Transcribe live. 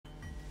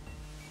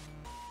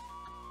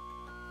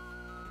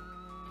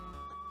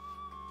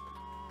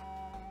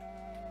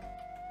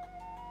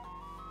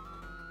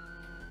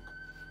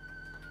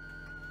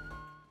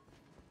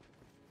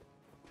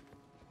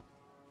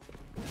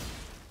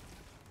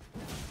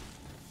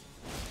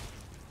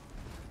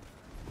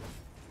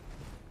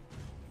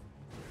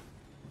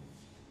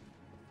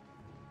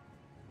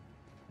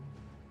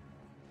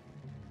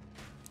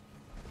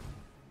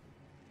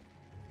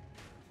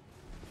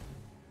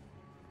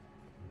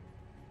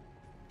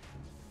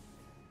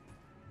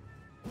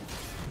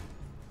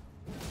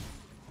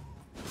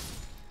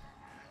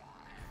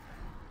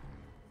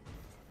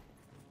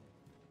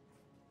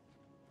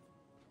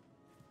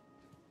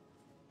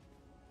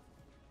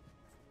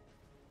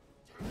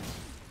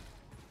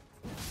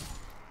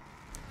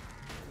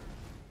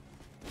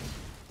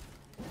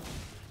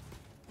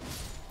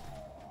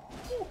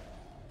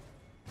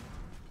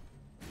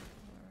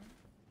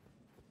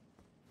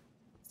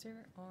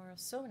There are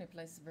so many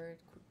places where it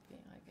could be,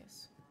 I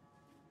guess.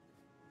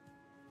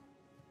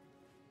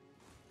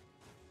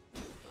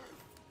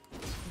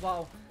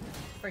 Wow,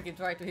 freaking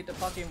tried to hit the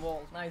fucking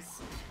wall.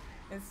 Nice.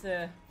 It's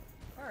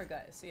fire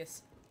guys,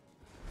 yes.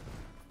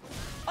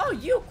 Oh,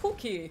 you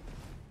cookie!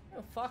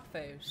 You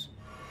fuckface.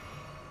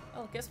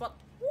 Well, guess what?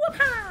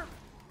 Whoop-ha!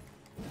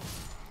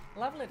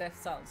 Lovely death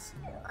sounds.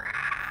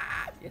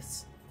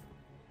 Yes.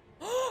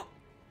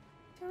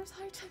 There's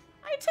item!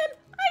 Item!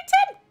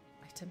 Item!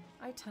 Item,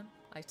 item,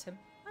 item,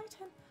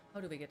 item.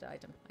 How do we get the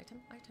item? Item,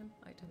 item,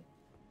 item.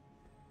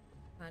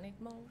 Panic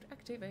mode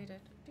activated.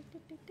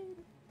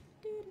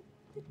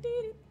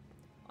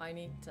 I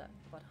need that,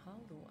 but how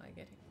do I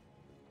get it?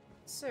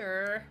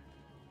 Sir,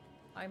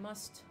 I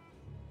must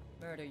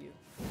murder you.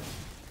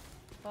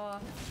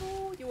 Fuck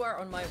you, you are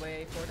on my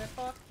way for the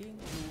fucking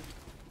loot.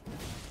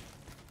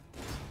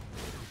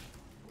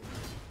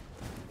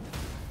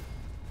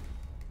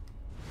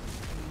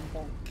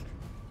 Bonk.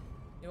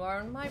 You are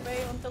on my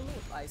way on the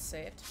loot, I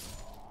said.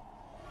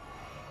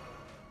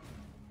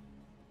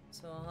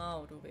 So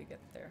how do we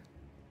get there?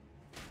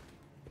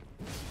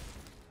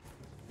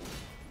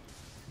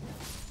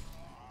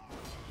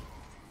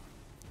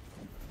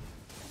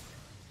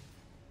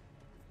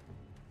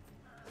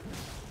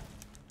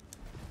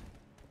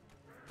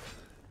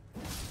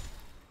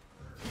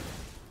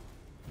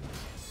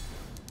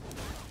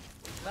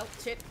 Well,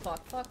 shit,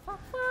 fuck, fuck, fuck,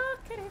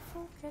 fuckity,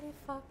 fuckity,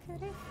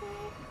 fuckity,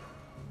 fuck.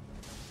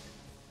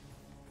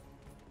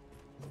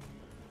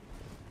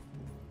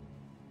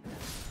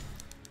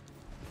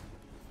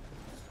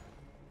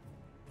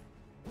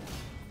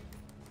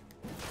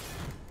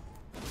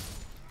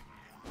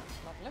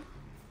 Lovely.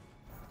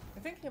 I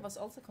think he was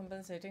also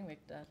compensating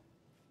with that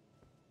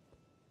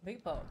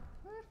big bow.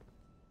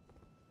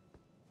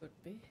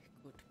 Could be,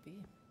 could be.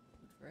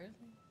 Could really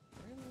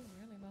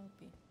well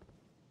be.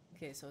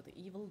 Okay, so the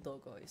evil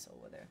doggo is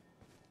over there.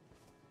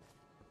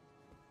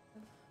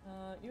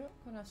 You're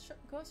gonna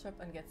go shop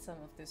and get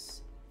some of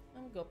this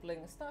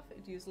goblin stuff.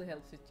 It usually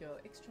helps with your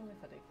extremely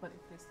fatigue, but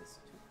if this is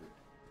too good.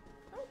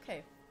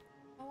 Okay.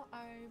 Well,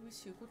 I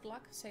wish you good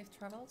luck, safe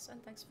travels,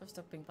 and thanks for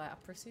stopping by.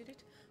 Appreciate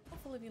it.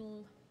 Hopefully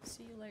we'll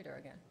see you later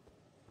again.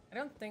 I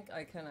don't think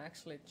I can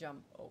actually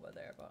jump over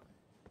there, but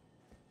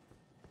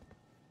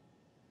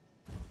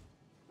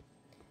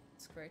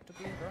it's great to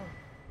be wrong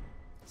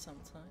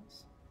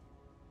sometimes.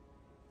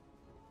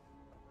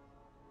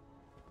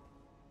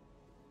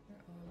 There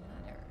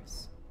are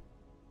ladders.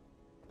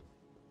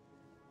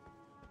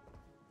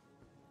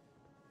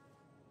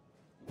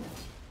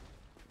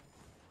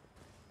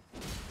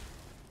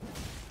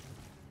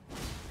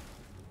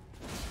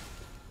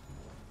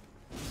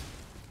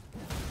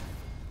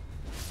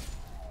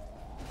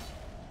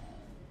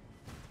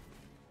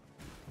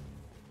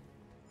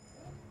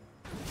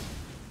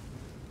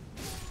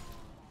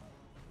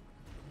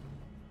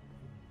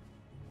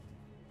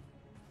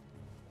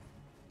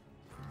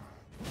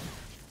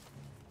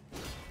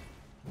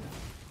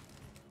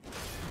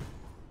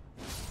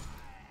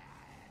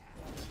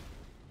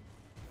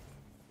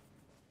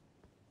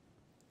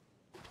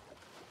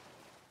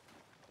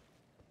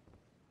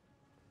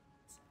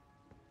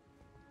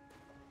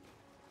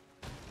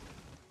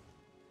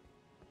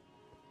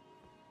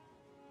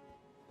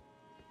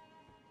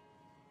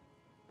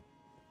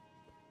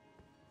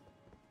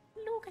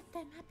 Look at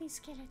them happy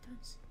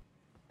skeletons.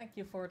 Thank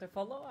you for the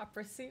follow,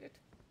 appreciate it.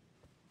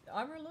 The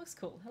armor looks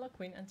cool. Hello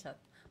Queen and chat.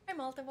 Hi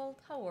Multivolt,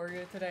 how are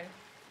you today?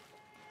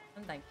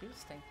 And thank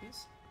yous, thank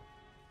yous.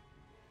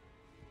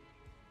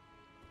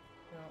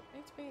 Your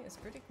HP is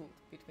pretty good,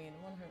 between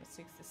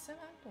 167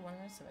 to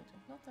 170.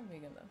 Not a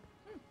vegan though.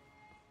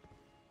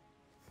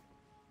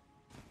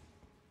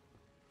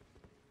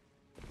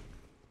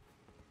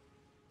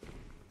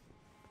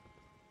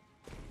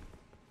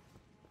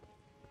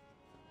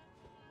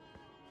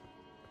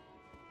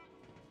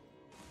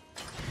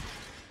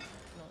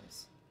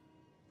 Noise.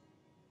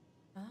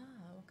 Ah,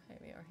 okay,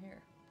 we are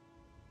here.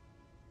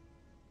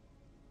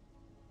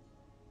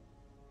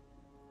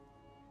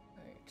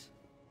 Right.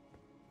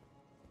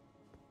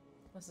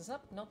 Was this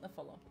up? Not a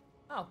follow.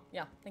 Oh,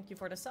 yeah, thank you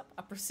for the sub.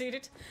 Appreciate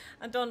it.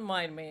 And don't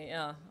mind me,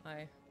 yeah,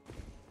 I'm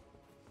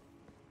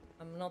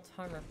not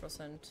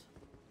 100%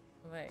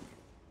 awake.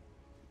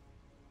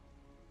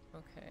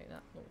 Okay,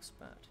 that looks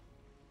bad.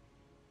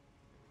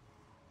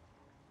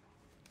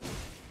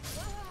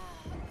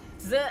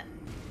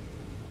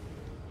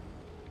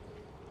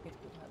 It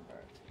could have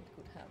worked. It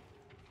could have.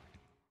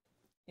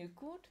 You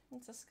could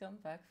just come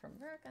back from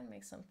work and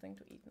make something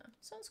to eat now.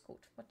 Sounds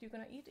good. What you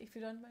gonna eat if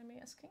you don't mind me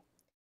asking?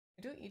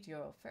 You do eat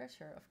your fair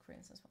share of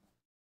greens as well.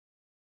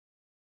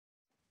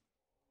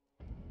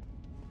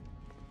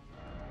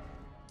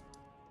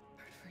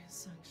 Barbarian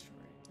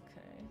Sanctuary,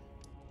 okay.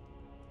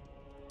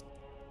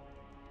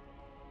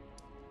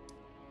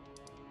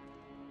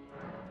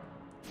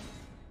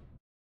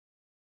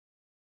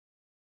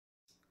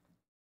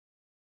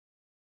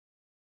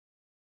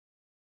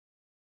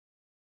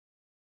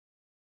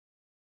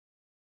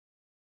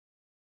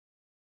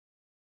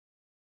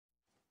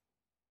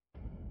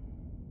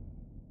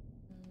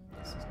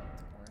 This is not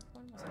correct.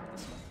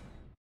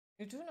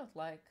 You do not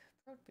like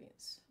broad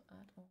beans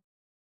at all.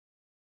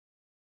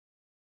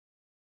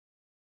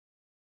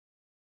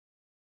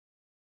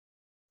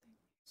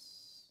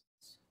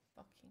 So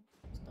fucking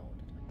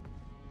loaded.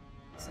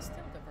 This is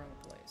still the wrong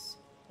place.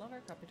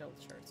 Lower capital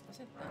church. Was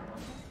it that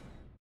one?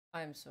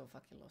 I'm so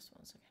fucking lost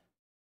once again.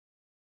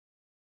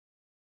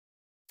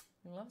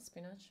 I love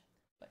spinach,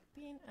 black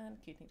bean,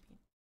 and kidney bean.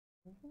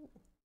 Ooh.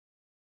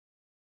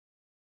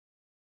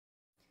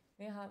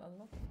 They have a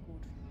lot of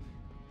good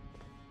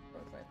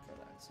worldwide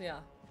products. Yeah.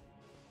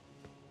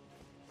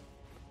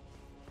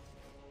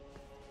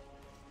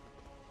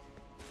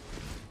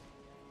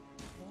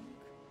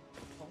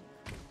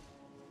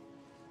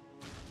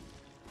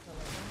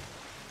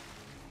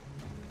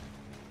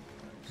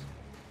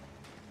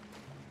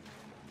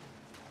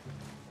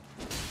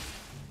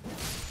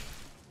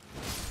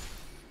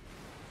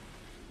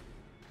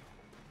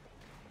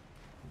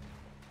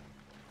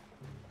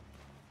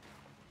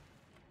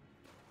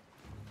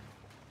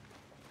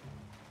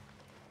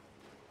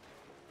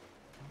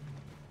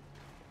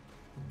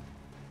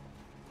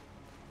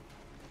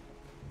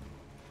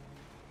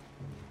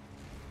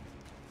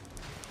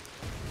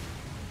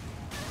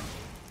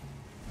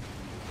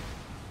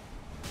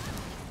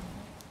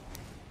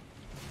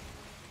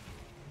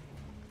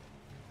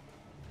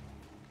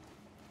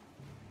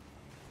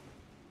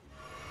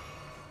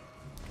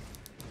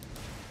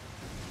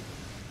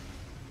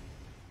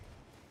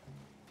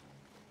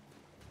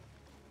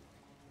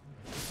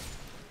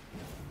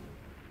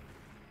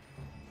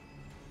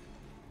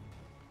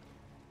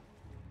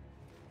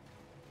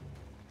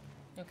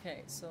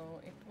 Okay,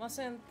 so it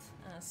wasn't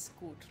as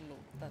good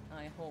loot that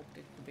I hoped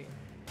it to be.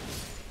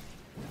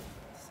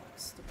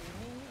 Sucks to be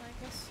me,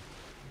 I guess.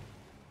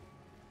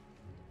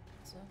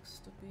 Sucks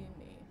to be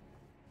me.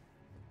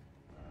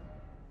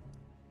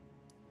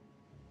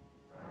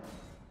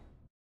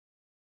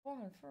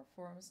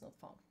 Form is not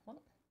found.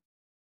 What?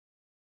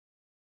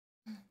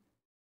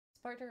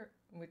 Spider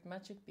with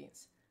magic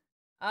beans.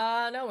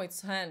 No,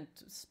 it's hand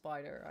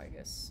spider, I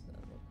guess.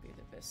 That would be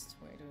the best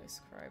way to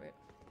describe it.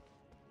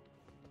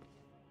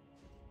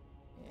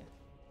 Yeah.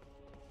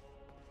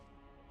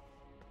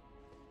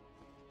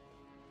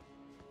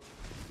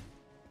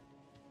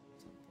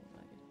 Something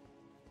like it.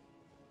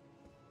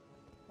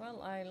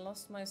 Well, I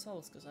lost my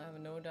souls because I have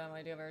no damn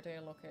idea where they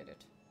are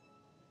located.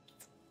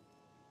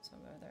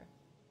 Somewhere there.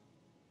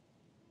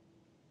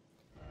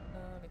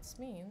 Which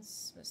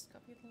means West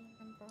Capital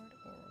Rampart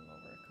or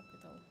Lower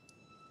Capital.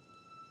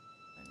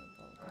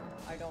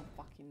 I don't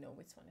fucking know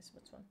which one is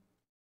which one.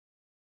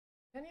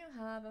 Can you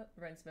have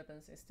ranged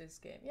weapons in this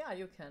game? Yeah,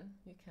 you can.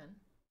 You can.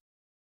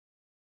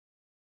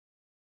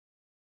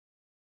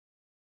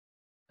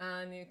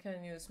 And you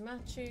can use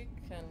magic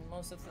and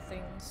most of the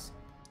things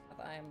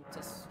that I'm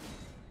just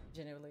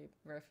genuinely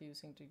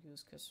refusing to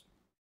use because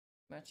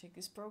magic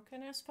is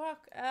broken as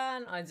fuck.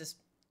 And I just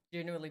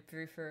genuinely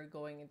prefer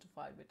going into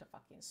fight with a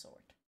fucking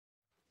sword.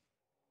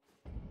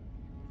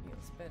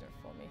 Feels better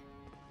for me.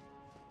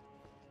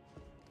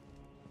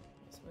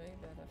 It's way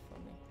better for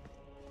me.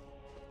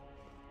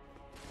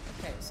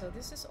 Okay, so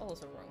this is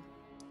also wrong.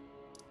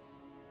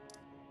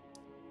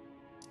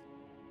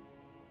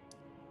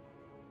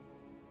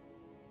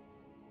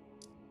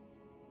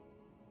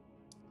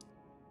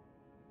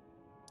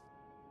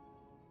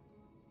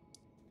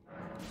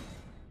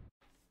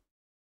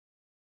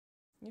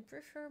 You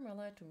prefer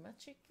melee to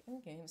magic in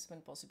games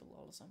when possible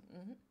also.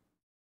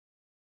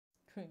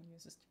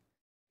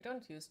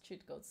 Don't use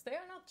cheat codes. They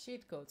are not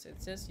cheat codes,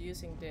 it's just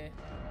using the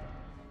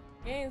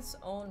game's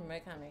own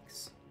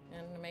mechanics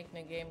and making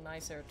the game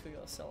nicer to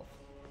yourself.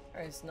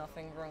 There is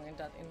nothing wrong in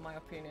that in my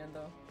opinion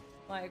though.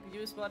 Like,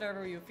 use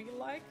whatever you feel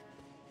like.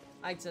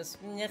 I just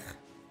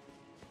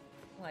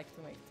like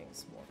to make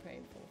things more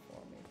painful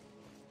for me.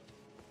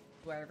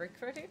 Do I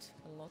regret it?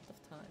 A lot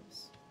of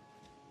times.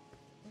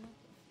 A lot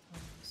of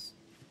times.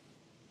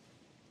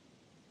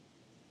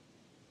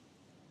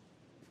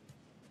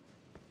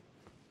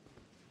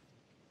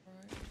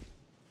 Right.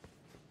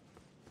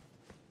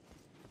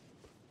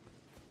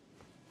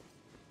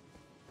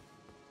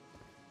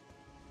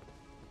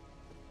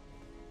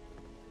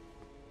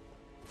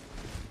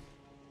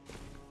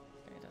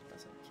 Okay, that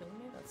doesn't kill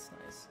me, that's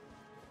nice.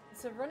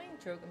 It's a running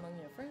joke among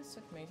your friends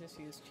that mages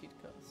use cheat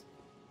codes.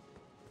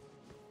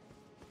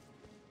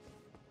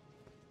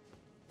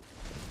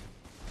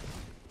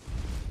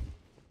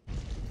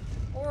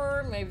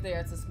 Or maybe they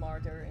are just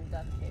smarter in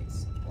that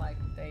case. Like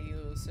they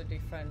use a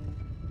different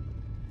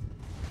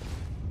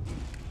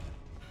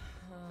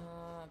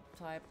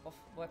type of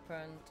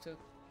weapon to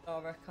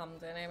overcome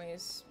the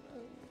enemies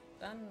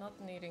and not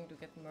needing to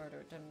get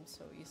murdered them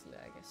so easily,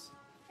 I guess.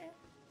 Yeah.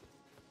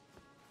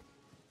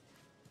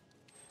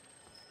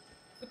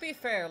 To be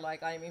fair,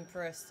 like I'm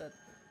impressed that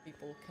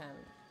people can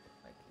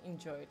like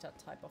enjoy that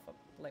type of a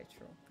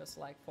playthrough. Because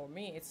like for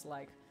me it's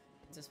like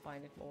I just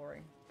find it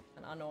boring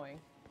and annoying.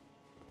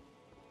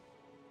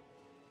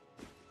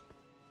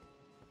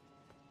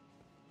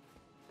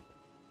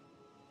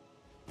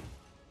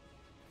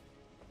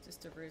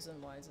 Just the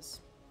reason why I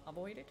just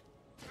avoid it.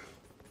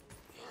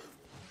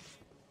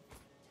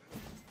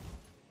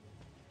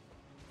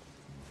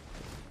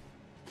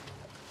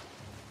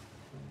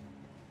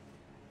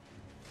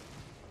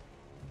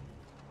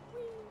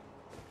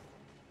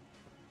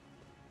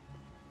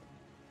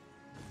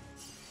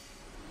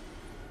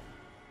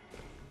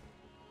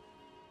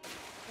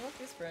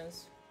 These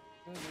friends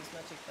do use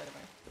magic, by the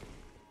way.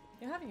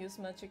 You have used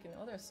magic in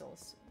other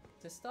souls.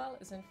 This style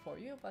isn't for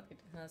you, but it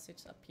has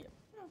its appeal.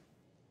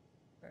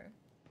 Okay.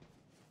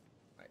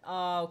 Right.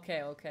 Ah,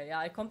 okay, okay. Yeah,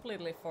 I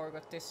completely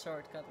forgot this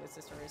shortcut, which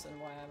is the reason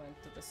why I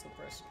went to the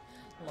super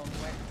long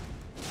way.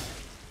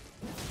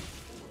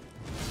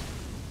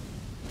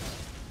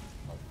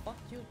 Oh, fuck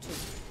you too.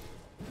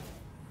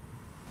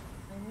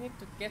 I need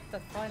to get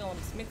that final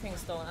smithing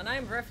stone, and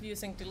I'm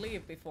refusing to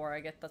leave before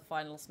I get that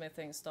final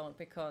smithing stone,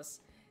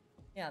 because,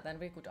 yeah, then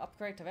we could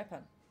upgrade the weapon.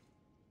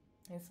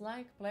 It's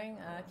like playing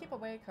a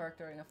keep-away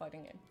character in a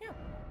fighting game. Yeah.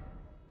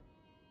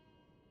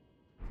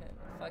 Okay,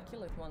 but if I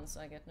kill it once,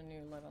 I get a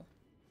new level.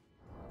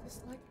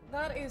 Just like,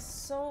 that is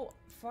so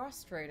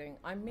frustrating.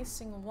 I'm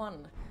missing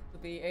one to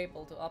be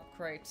able to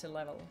upgrade to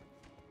level.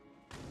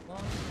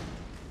 1,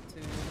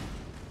 2,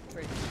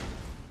 3.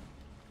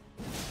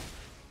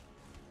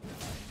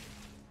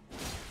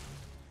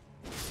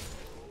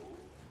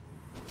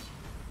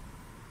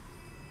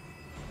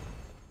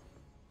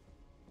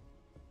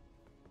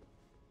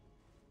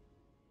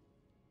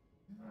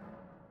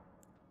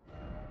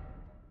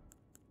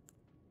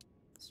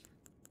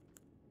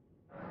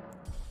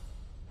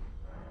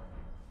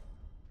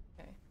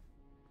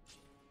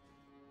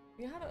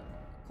 We had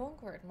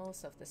conquered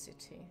most of the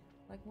city,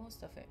 like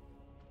most of it.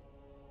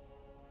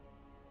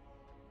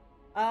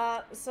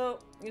 So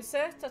you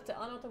said that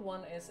the another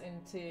one is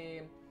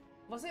into,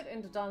 was it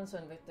in the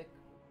dungeon with the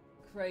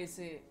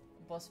crazy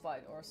boss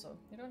fight or so?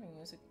 You don't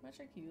use it.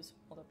 Magic, you use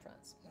other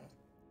plants.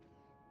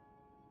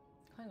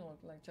 Kind of look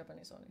like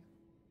Japanese only.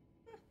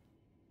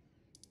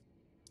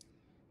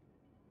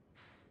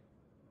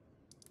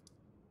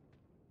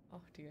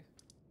 Oh dear.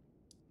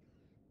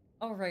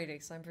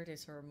 Alrighty, so I'm pretty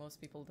sure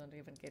most people don't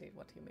even get it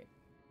what you mean.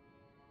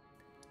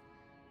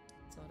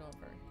 So don't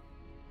worry.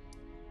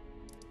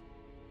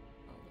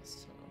 I'll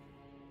just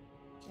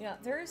yeah,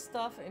 there is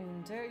stuff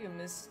in there you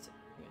missed.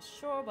 You're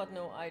sure, but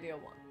no idea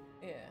what.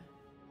 Yeah.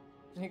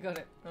 You got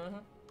it.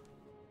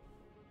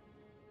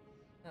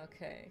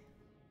 Okay.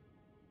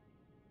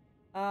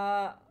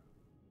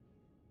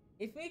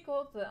 If we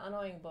go to the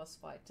annoying boss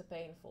fight, the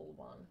painful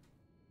one,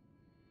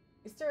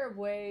 is there a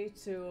way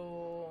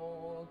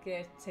to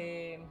get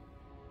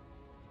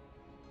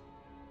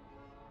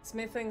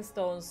smithing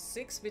stones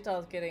 6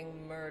 without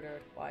getting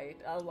murdered by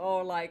it?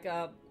 Or like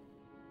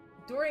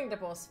during the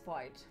boss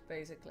fight,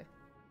 basically.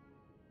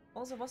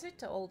 Also, was it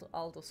the old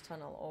Aldous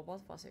tunnel, or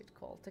what was it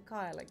called? The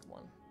Kaelek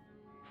one?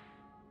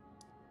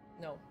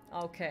 No.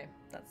 Okay,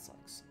 that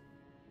sucks.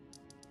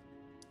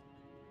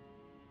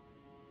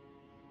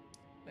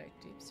 Wait,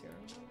 deep zero?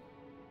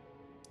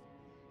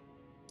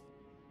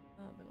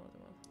 Ah, below the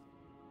well.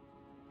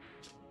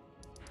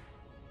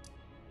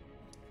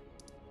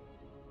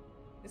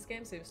 This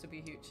game seems to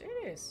be huge.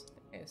 It is.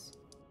 It is.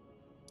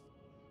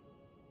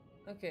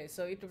 Okay,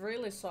 so it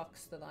really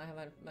sucks that I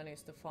haven't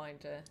managed to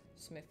find a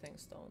smithing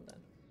stone then.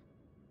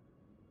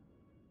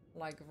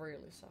 Like,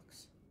 really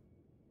sucks.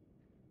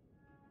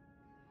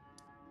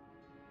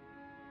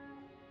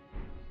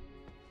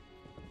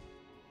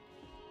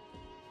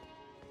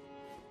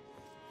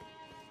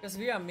 Because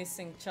we are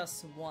missing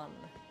just one.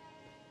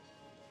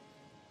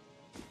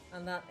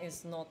 And that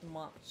is not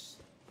much.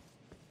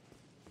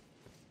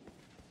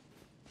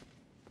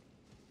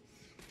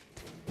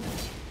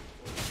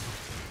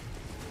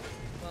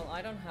 Well,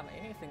 I don't have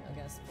anything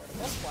against for the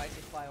boss fight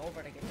if I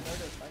already get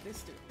murdered by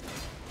this dude.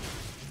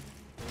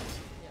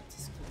 Yeah,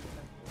 just kill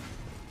them.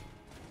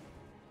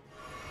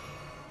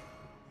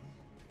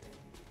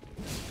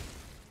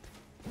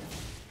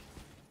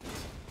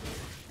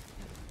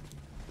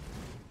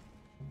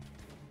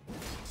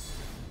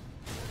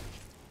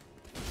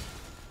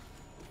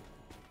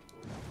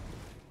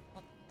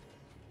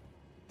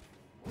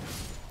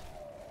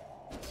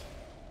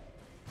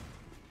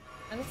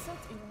 And it's not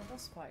even a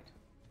boss fight.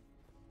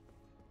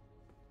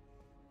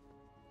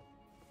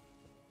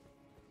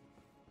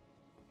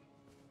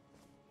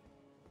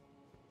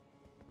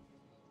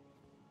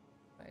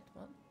 Wait,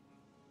 what?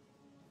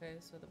 Okay,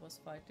 so the boss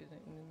fight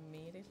didn't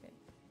immediately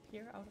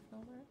appear out of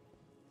nowhere.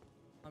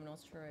 I'm not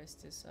sure is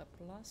this a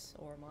plus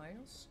or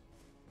minus,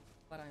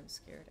 but I'm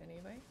scared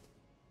anyway.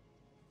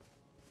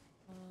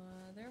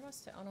 There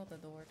was the another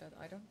door that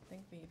I don't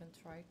think we even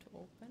tried to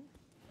open.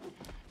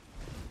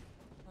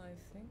 I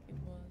think it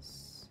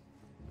was...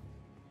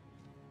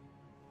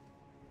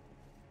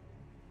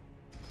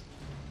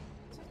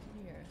 Is it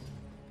here?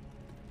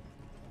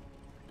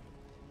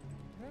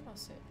 Where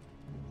was it?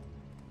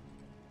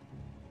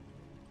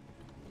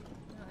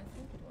 Yeah, I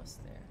think it was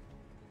there.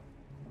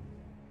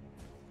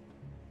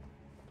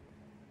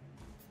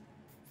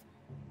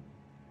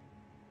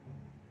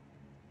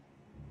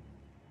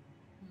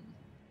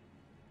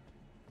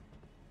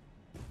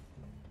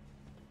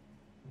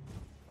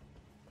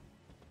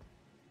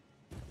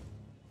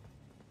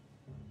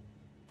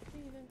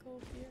 Go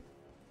here.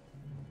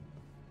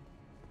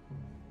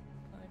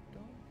 I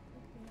don't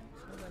think we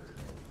actually went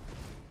here.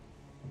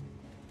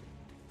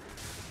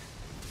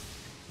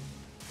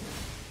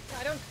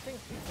 I don't think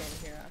we came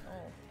here at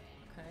all.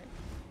 Okay.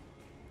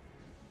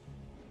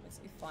 Let's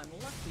if I'm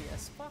lucky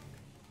as fuck.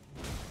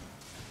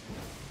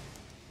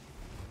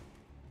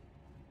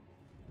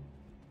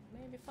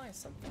 Maybe find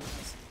something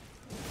nice.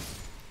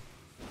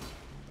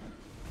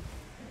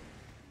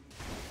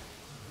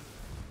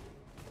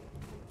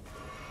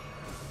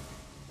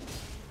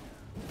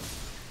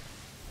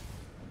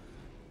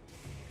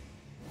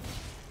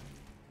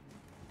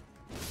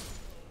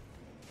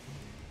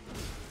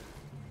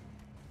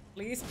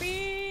 Please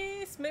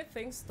be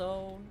smithing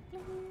stone,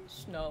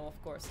 please. No,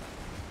 of course not.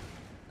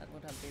 That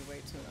would have been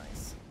way too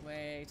nice.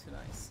 Way too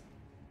nice.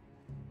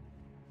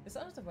 There's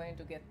another way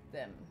to get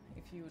them,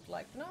 if you would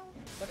like to know,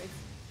 but it's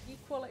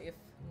equal if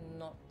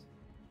not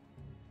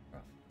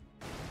rough.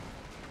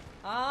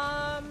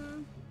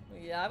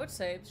 Yeah, I would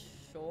say,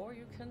 sure,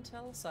 you can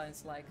tell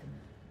signs like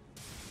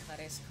that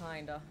is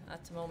kinda,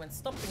 at the moment,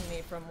 stopping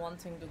me from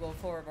wanting to go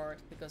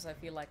forward, because I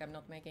feel like I'm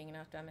not making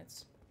enough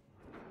damage.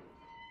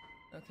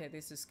 Okay,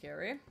 this is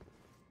scary.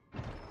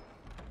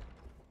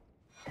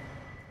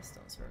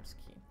 Stone sword's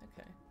key,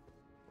 okay.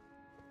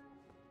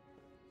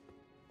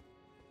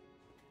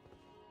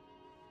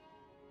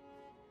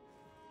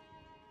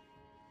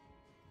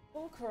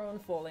 Full crown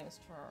falling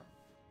star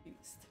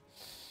beast.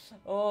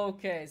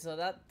 Okay, so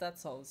that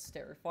sounds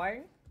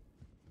terrifying.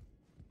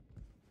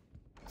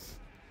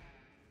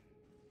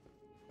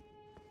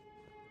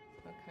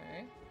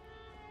 Okay.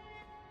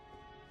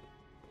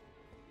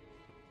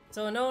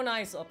 So no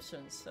nice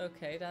options.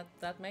 Okay,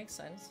 that makes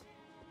sense.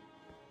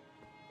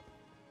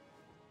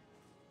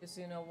 Because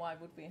you know, why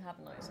would we have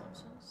nice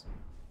options?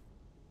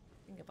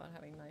 Think about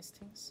having nice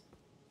things.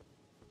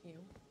 Ew.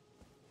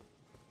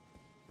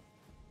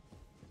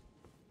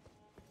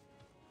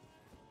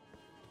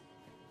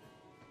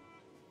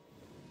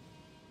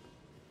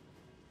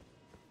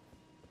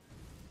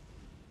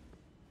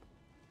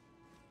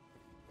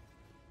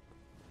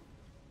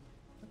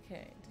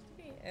 Okay,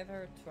 did we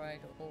ever try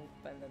to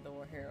open the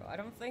door here? I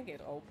don't think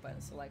it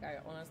opens, like I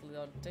honestly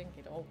don't think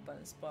it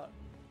opens, but...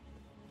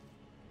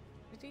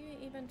 Did you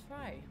even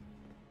try?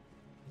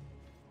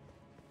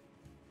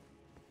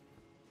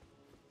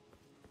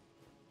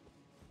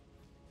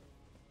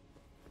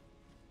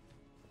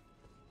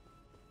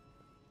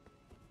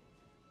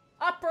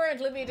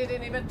 Apparently we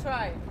didn't even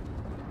try!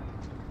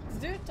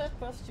 Dude, that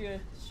cost you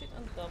shit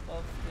on top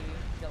of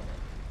the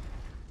helmet.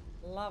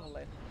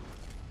 Lovely.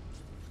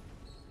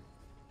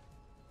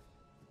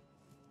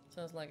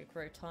 Sounds like a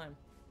great time.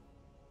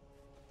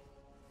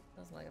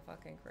 Sounds like a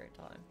fucking great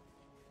time.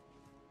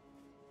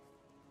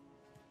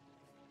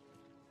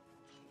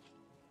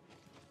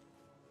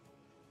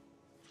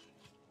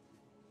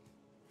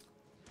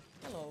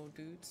 Hello,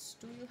 dudes.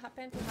 Do you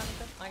happen to have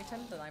that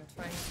item that I'm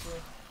trying to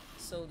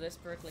so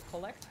desperately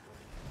collect?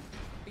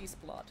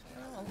 Beast blood.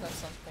 Oh, that's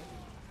something.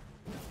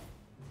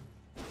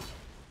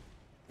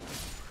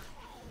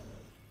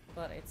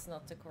 But it's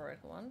not the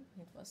correct one.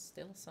 It was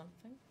still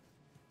something.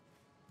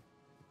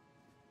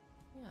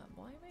 Yeah,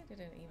 why we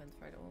didn't even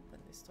try to open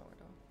this door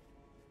though?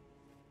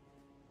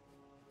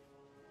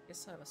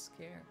 Guess I was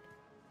scared.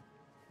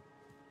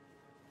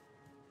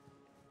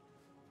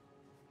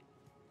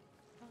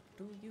 What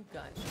do you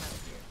guys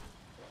have here?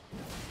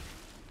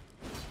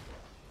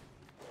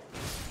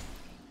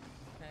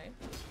 Okay,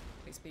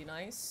 please be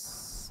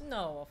nice.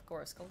 No, of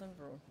course, Golden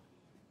Brew.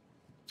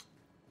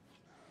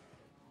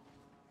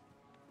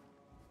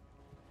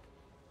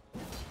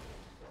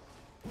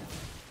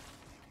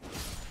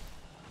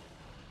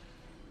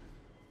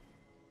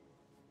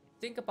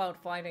 Think about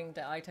finding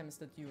the items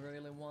that you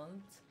really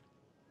want.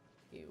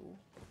 Ew,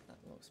 that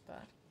looks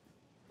bad.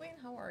 Wayne,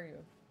 how are you?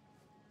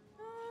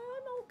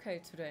 I'm okay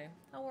today.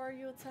 How are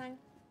you, Tang?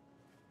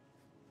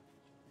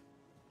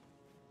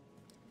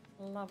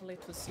 Lovely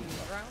to see you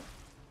around.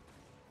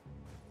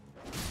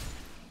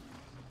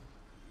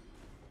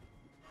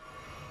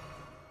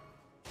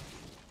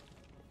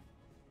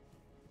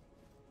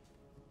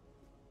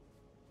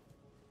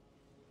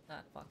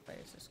 That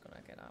fuckface is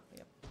gonna get up,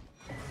 yep.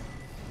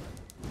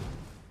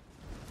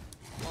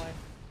 Bye.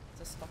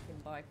 Just fucking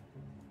bye.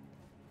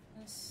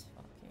 Just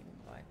fucking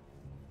bye.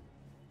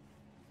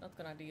 Not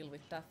gonna deal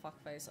with that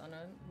fuckface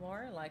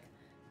anymore. Like,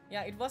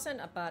 yeah, it wasn't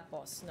a bad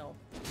boss, no.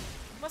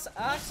 It was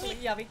actually,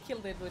 yeah, we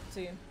killed it with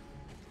the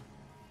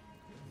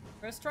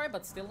first try,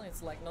 but still,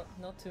 it's like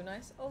not too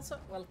nice. Also,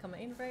 welcome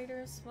in,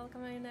 raiders.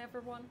 Welcome in,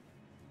 everyone.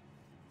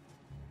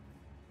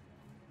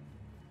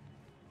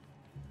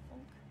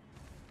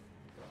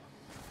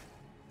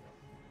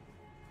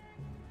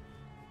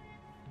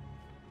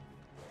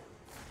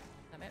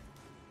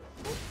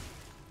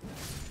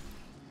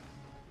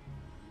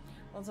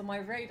 Also, my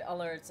raid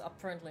alerts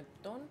apparently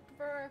don't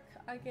work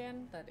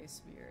again. That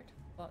is weird.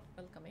 But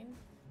welcome in.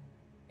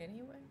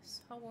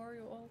 Anyways, how are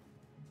you all?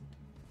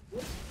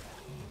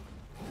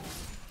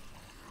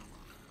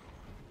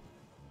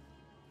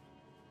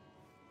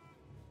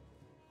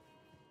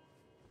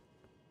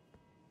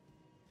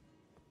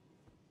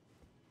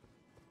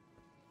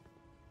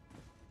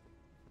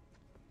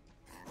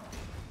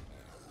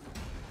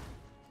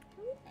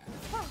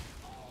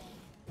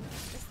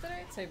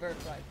 Yesterday it's a bird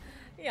ride.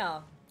 Yeah.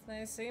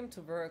 They seem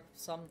to work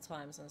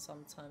sometimes and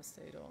sometimes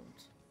they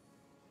don't.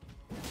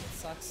 It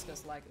sucks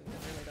because like it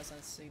really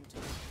doesn't seem to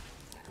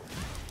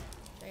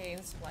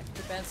change. Like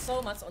depends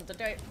so much on the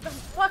day. The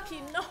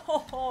fucking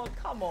no!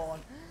 Come on!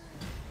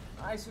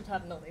 I should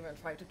have not even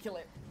tried to kill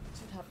it.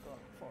 Should have gone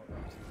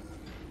forward.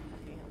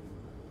 Fucking hell.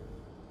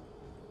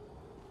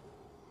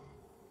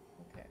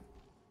 Okay.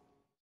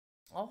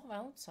 Oh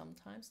well,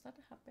 sometimes that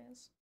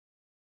happens.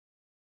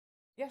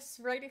 Yes,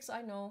 Radix,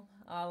 I know.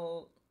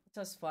 I'll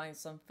just find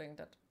something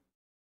that...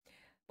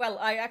 Well,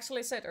 I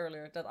actually said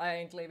earlier that I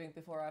ain't leaving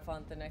before I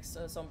find the next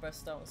Somber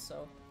Stone,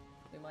 so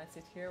we might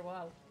sit here a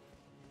while.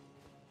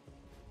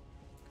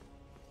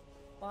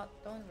 But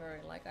don't worry,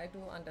 like I do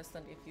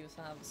understand if you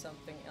have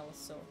something else,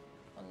 so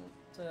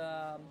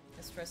don't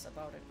stress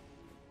about it.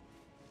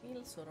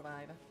 We'll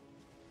survive.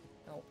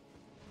 No.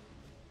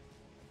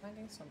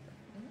 Finding something.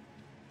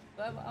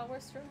 12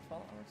 hours stream?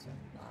 12 hours stream?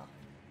 Nah.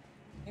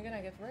 You're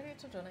gonna get ready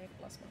to donate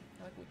plasma.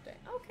 Have a good day.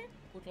 Okay.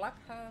 Good luck.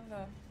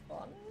 Have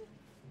fun.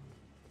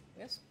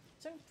 Yes.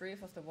 It's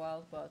Brief of the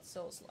Wild, but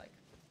Souls like.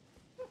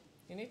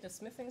 You need the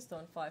Smithing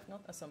Stone 5,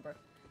 not a Somber.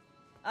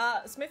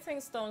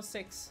 Smithing Stone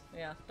 6.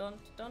 Yeah,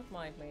 don't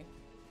mind me.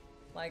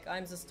 Like,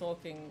 I'm just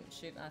talking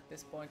shit at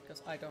this point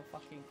because I don't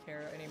fucking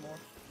care anymore.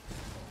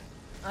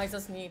 I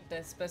just need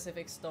the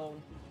specific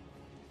stone.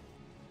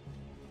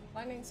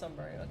 Finding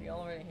Somber, but you're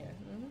already here.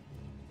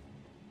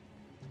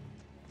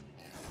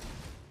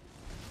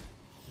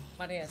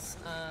 But yes,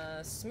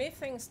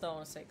 Smithing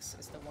Stone 6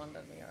 is the one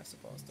that we are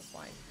supposed to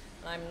find.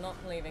 And I'm not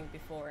leaving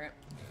before it.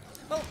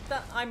 Well,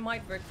 that, I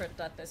might regret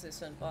that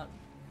decision, but...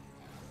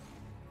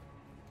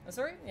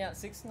 sorry? Yeah,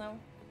 6 now.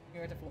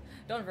 Beautiful.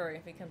 Don't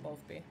worry, we can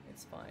both be.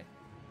 It's fine.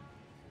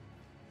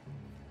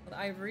 But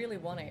I really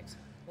want it.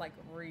 Like,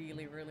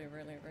 really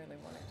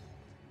want it.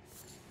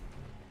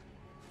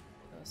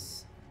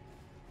 Because...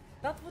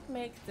 that would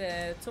make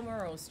the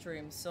tomorrow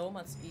stream so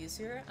much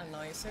easier and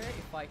nicer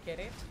if I get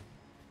it.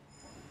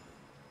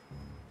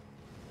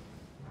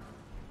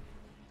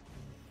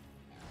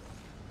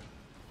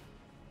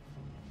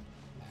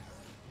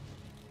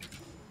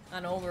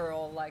 And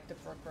overall, like the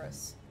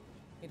progress,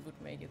 it would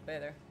make it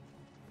better.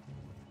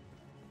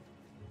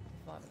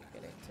 If I would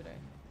get it today.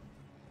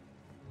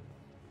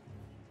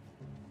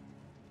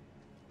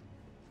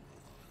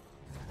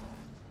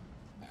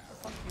 What the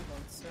fuck you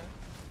want, sir?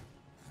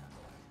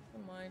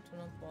 Don't mind, do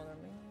not bother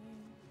me.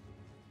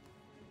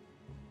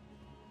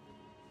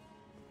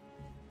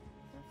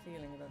 I'm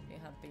feeling that we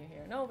have been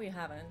here. No, we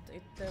haven't.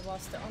 It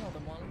was the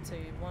another one,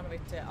 the one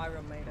with the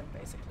Iron Maiden,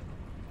 basically.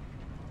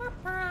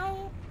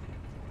 Bye-bye!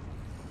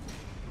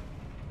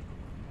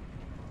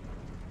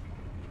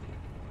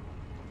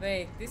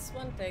 Wait, this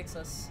one takes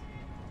us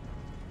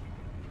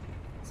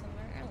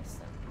somewhere else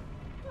then.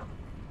 Oh.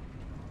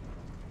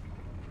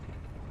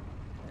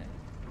 Okay.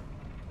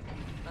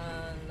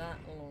 And that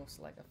looks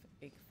like a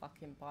big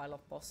fucking pile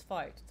of boss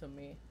fight to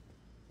me.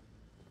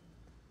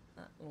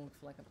 That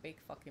looks like a big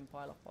fucking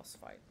pile of boss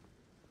fight.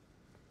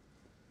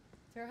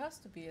 There has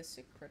to be a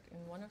secret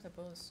in one of the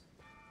boss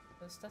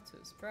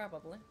statues,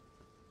 probably.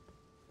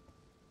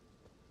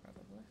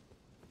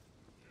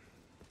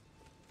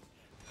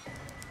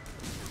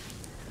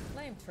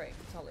 Flame Drake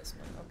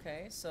Talisman,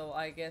 okay, so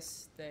I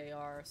guess they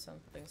are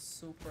something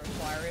super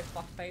fiery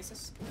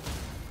fuckfaces.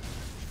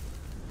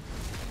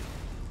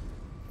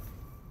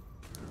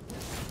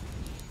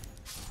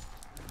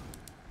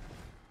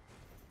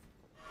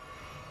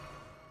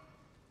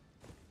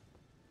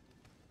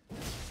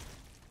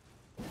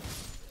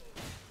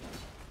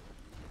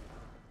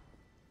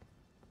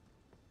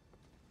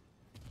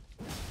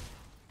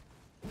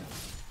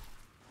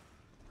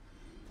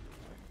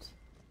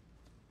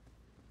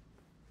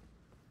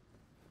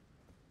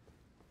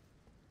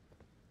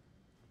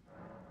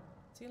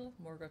 Seal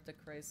Morgoth the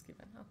Grace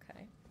given.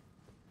 Okay.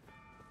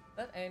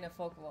 That ain't a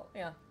fog wall.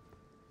 Yeah.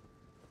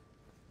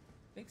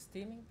 Big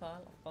steaming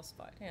pile of boss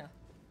fight. Yeah.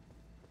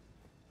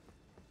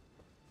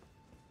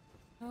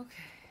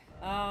 Okay.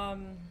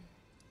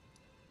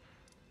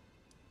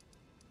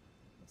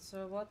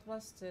 So what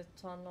was the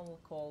tunnel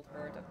called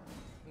where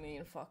the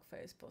mean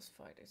fuckface boss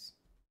fight is?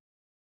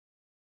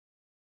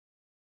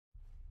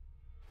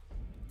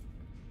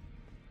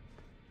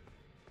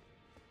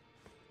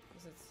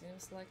 It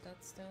seems like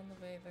that's the only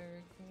way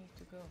where we need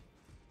to go.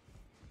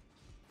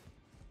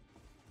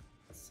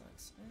 That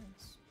sucks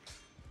ass.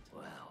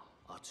 Well,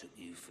 I took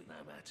you for no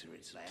matter.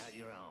 It's lay out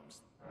your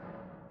arms.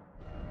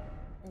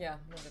 Yeah,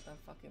 look at that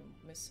fucking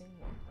missing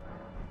one.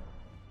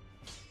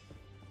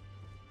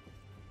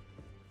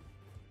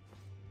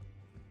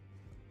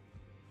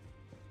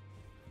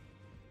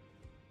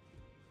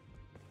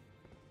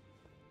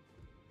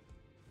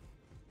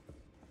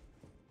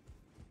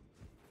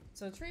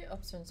 So 3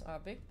 options are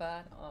Big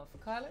Bad of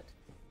Kylet,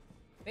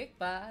 Big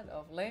Bad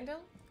of Leyndell,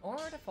 or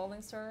the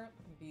Falling Star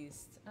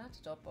Beast at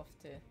the top of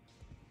the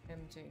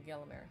MG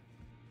Gelmir,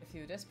 if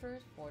you're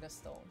desperate for the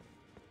stone.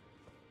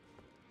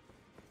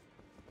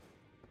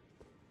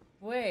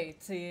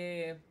 Wait,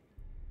 the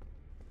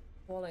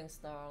Falling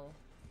Star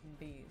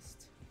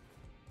Beast.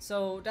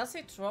 So does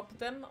it drop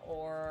them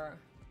or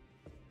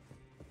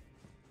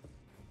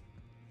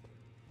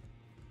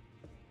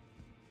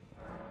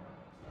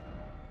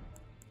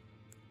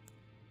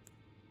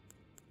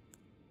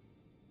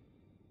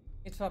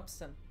tops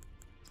then.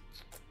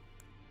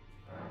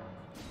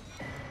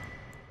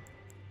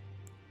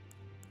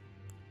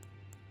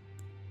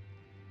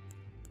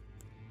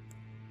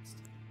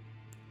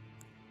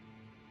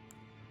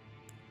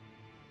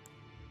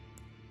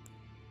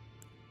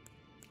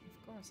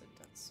 Of course it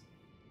does.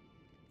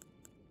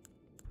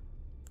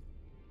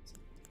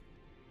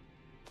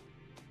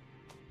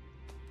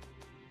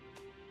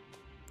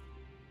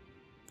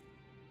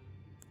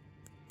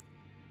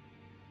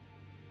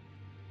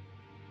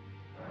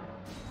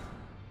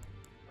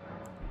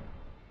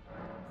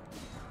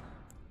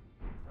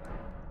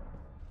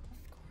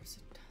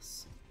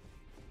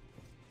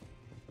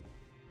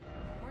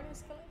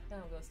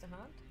 Down goes the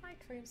hand. Hi,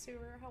 Dream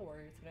Sewer. How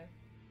are you today?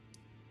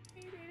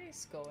 It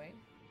is going.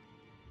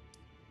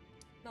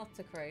 Not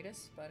the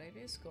greatest, but it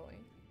is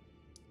going.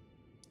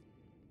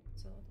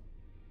 So,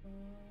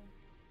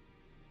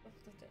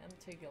 left at the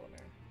empty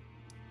Gilmer.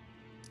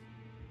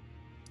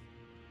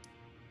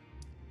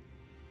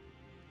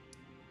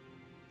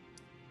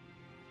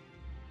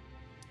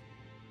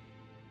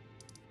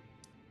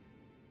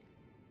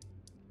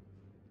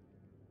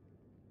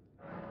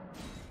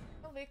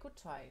 Well, we could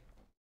try it.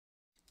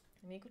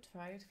 We could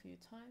try it a few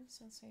times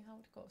and see how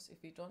it goes.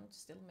 If we don't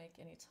still make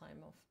any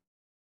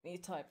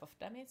type of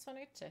damage on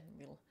it, then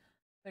we'll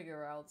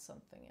figure out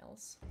something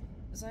else.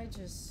 Because I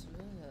just...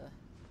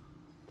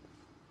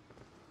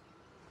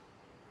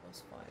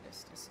 Boss fight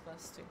is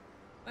disgusting.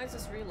 I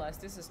just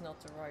realized this is not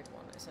the right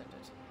one, isn't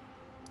it?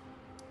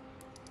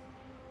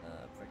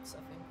 Bricks of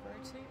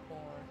Impurity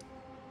or...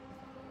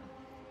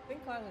 I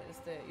think Island is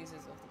the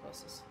easiest of the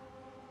bosses.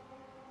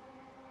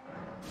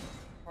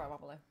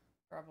 Probably.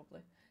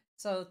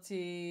 So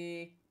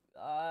the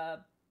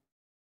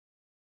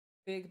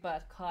big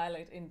bad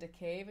Kylite in the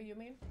cave, you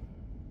mean?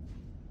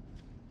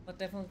 But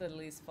definitely the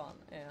least fun,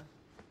 yeah.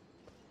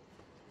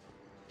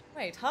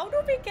 Wait, how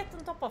do we get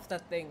on top of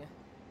that thing?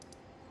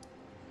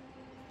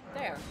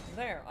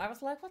 There. I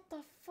was like, what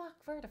the fuck?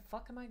 Where the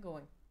fuck am I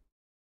going?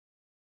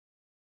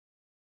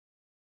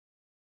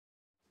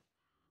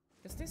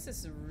 Because this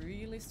is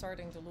really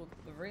starting to look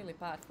really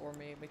bad for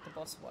me with the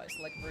boss-wise.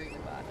 Like, really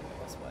bad in the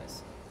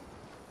boss-wise.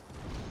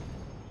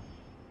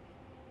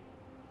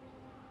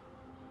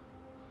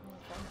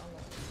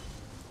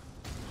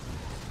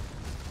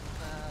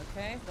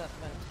 Okay, that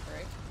went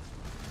great.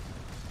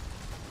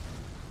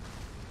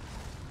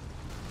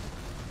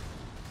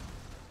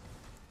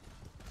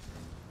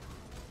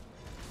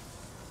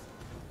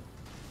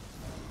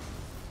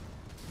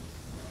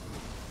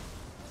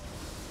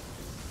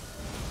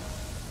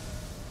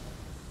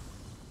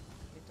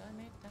 Did I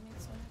make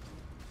damage on it?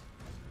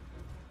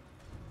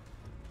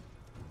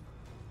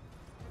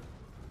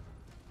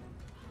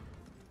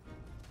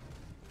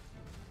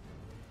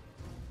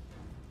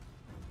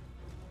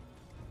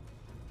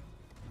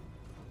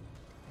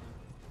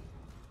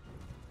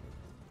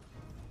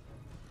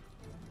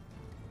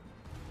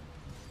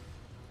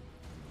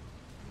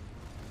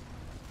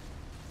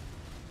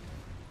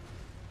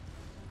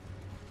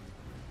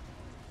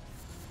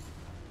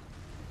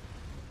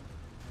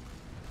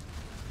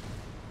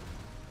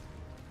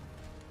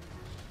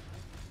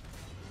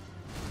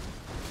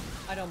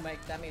 I don't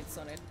make damage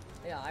on it.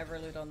 Yeah, I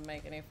really don't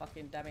make any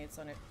fucking damage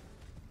on it.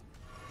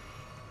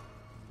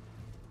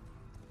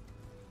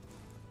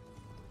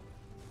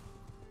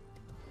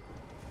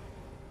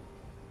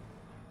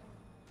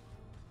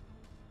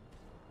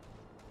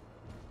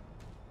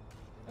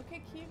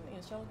 Okay, keep me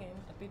in shell game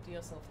a bit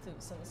yourself too.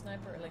 Some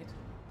sniper elite.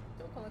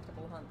 Do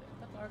collectible hunting.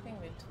 But working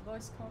with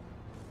voice call.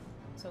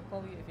 So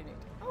call you if you need.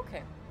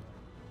 Okay.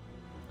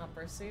 I'll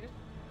proceed.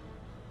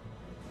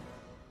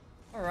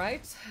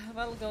 Alright,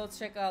 we'll go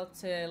check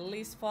out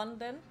least fun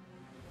then.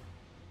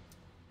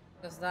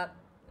 Because that,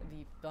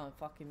 we don't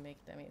fucking make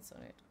damage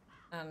on it.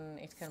 And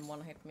it can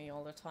one-hit me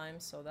all the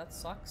time, so that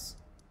sucks.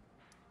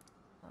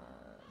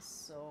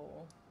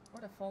 Or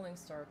the falling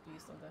star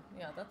piece on the...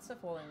 Yeah, that's a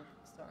falling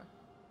star.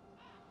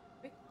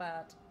 Big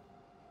bad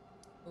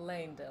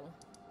Leyndell.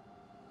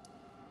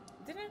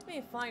 Didn't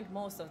we find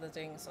most of the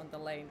things on the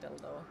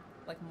Leyndell though?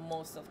 Like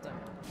most of them.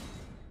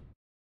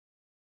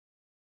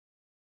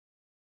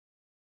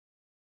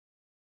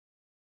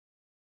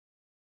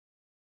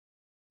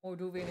 Or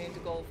do we need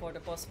to go for the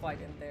boss fight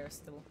in there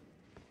still?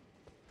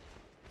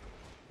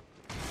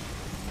 Yeah,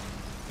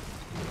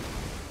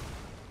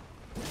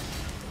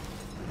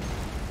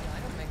 I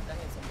don't make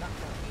damage on that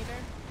one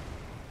either.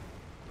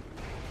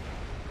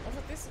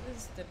 Also, this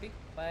is the big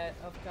bad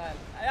of Kyle.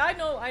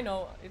 I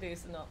know, it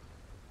is not.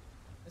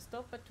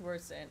 Stop it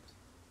towards the end.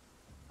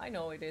 I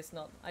know it is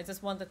not. I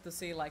just wanted to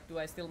see, like, do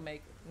I still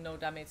make no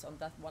damage on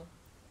that one?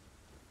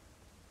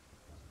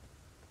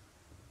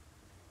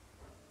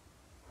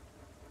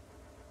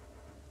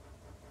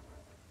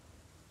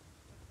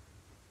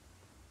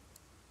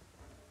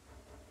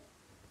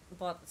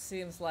 But it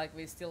seems like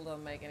we still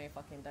don't make any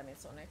fucking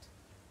damage on it.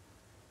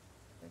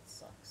 It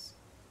sucks.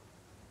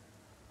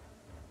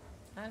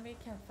 And we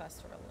can fast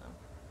travel now.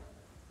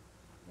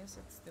 Yes,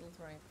 it's still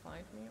trying to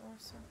find me or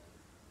so.